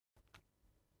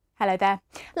Hello there.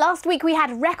 Last week we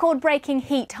had record-breaking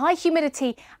heat, high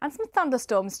humidity and some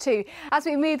thunderstorms too. As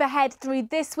we move ahead through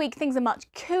this week, things are much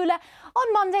cooler.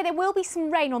 On Monday there will be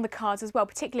some rain on the cards as well,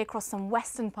 particularly across some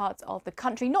western parts of the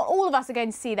country. Not all of us are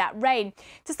going to see that rain.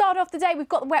 To start off the day, we've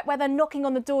got the wet weather knocking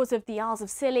on the doors of the Isles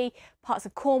of Scilly, parts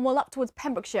of Cornwall, up towards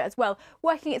Pembrokeshire as well,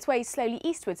 working its way slowly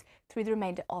eastwards through the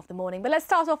remainder of the morning. But let's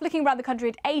start off looking around the country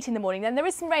at 8 in the morning. Then there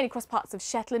is some rain across parts of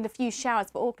Shetland, a few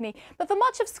showers for Orkney. But for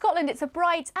much of Scotland, it's a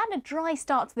bright and a dry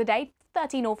start to the day.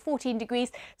 13 or 14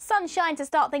 degrees, sunshine to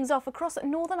start things off across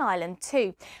Northern Ireland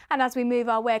too. And as we move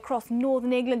our way across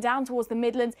northern England down towards the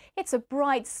Midlands, it's a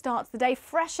bright start to the day,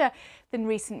 fresher than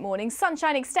recent mornings.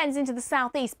 Sunshine extends into the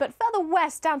southeast, but further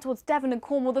west down towards Devon and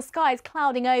Cornwall, the sky is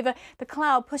clouding over, the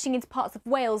cloud pushing into parts of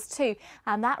Wales too,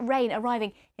 and that rain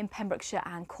arriving in Pembrokeshire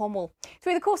and Cornwall.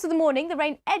 Through the course of the morning, the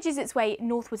rain edges its way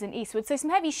northwards and eastwards, so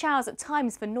some heavy showers at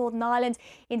times for Northern Ireland,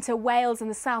 into Wales and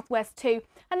the southwest too.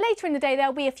 And later in the day,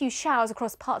 there'll be a few showers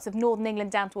across parts of northern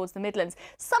England down towards the Midlands.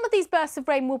 Some of these bursts of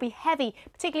rain will be heavy,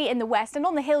 particularly in the west, and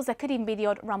on the hills there could even be the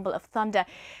odd rumble of thunder.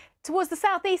 Towards the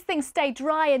southeast, things stay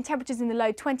dry and temperatures in the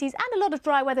low 20s, and a lot of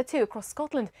dry weather too across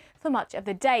Scotland for much of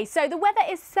the day. So the weather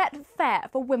is set fair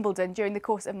for Wimbledon during the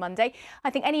course of Monday.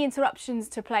 I think any interruptions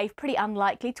to play pretty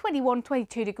unlikely, 21,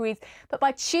 22 degrees, but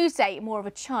by Tuesday more of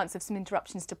a chance of some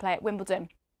interruptions to play at Wimbledon.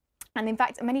 And in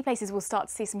fact, many places will start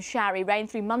to see some showery rain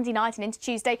through Monday night and into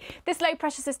Tuesday. This low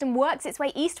pressure system works its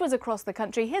way eastwards across the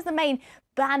country. Here's the main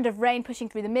band of rain pushing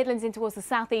through the Midlands in towards the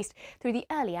southeast through the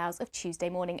early hours of Tuesday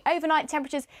morning. Overnight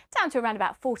temperatures down to around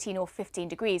about 14 or 15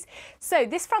 degrees. So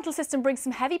this frontal system brings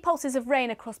some heavy pulses of rain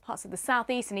across parts of the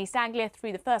southeast and East Anglia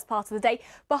through the first part of the day.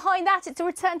 Behind that, it's a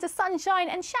return to sunshine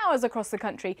and showers across the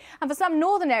country. And for some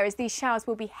northern areas, these showers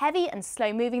will be heavy and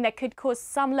slow moving. They could cause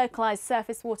some localised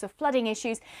surface water flooding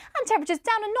issues. And temperatures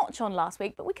down a notch on last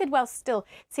week, but we could well still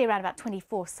see around about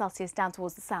 24 Celsius down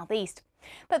towards the southeast.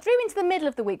 But through into the middle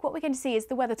of the week, what we're going to see is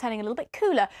the weather turning a little bit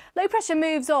cooler. Low pressure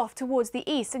moves off towards the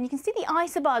east, and you can see the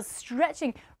isobars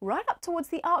stretching right up towards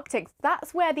the Arctic.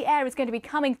 That's where the air is going to be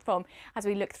coming from as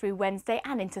we look through Wednesday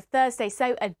and into Thursday.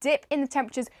 So a dip in the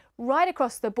temperatures right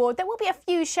across the board. There will be a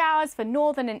few showers for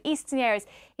northern and eastern areas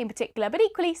in particular, but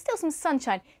equally still some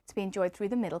sunshine to be enjoyed through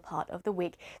the middle part of the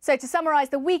week. So to summarise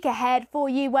the week ahead for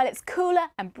you, well, it's cooler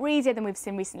and breezier than we've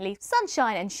seen recently.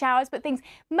 Sunshine and showers, but things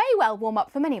may well warm up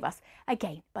for many of us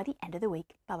again by the end of the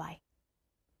week. Bye-bye.